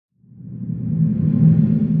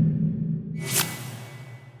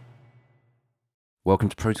Welcome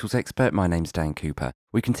to Pro Tools Expert, my name's Dan Cooper.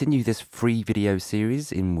 We continue this free video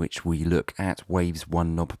series in which we look at Waves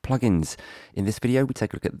OneKnob plugins. In this video we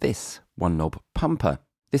take a look at this OneKnob Pumper.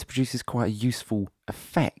 This produces quite a useful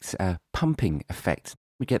effect, a pumping effect.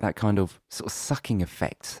 We get that kind of sort of sucking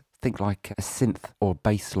effect. Think like a synth or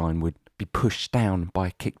bass line would be pushed down by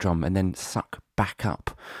a kick drum and then suck back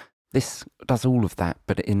up. This does all of that,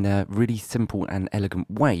 but in a really simple and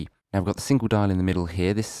elegant way. Now we've got the single dial in the middle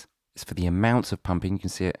here. This is for the amount of pumping. You can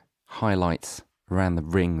see it highlights around the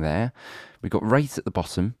ring there. We've got rate at the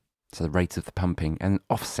bottom, so the rate of the pumping, and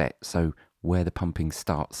offset, so where the pumping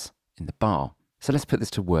starts in the bar. So let's put this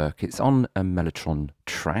to work. It's on a Mellotron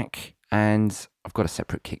track, and I've got a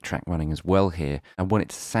separate kick track running as well here. I want it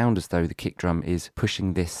to sound as though the kick drum is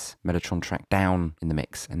pushing this Mellotron track down in the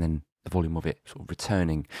mix, and then the volume of it sort of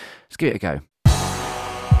returning. Let's give it a go.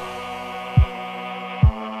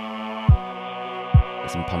 Get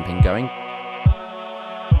some pumping going.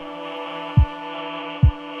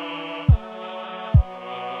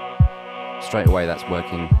 Straight away that's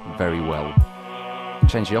working very well.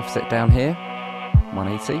 Change the offset down here,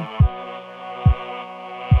 180,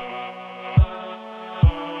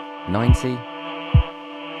 90,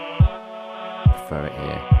 prefer it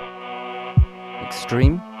here,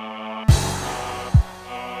 extreme,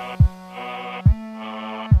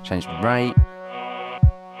 change the rate,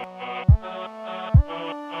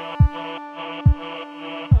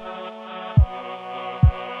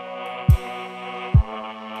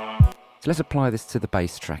 so let's apply this to the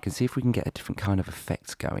bass track and see if we can get a different kind of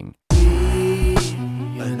effect going.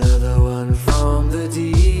 Another one from the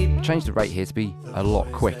deep. Change the rate here to be a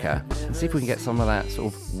lot quicker and see if we can get some of that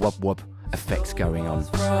sort of wub wub effects going on.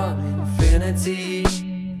 From infinity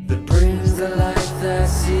that brings the life that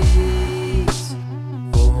sees,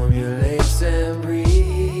 formulates and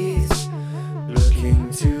breathes,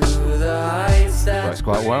 looking to the heights that works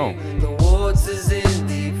quite well. The waters in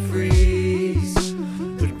deep freeze.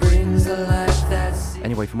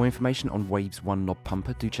 Anyway, for more information on Waves OneKnob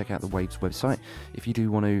Pumper, do check out the Waves website. If you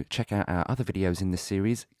do want to check out our other videos in this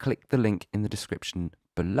series, click the link in the description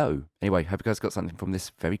below. Anyway, hope you guys got something from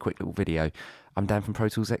this very quick little video. I'm Dan from Pro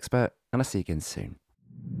Tools Expert, and I'll see you again soon.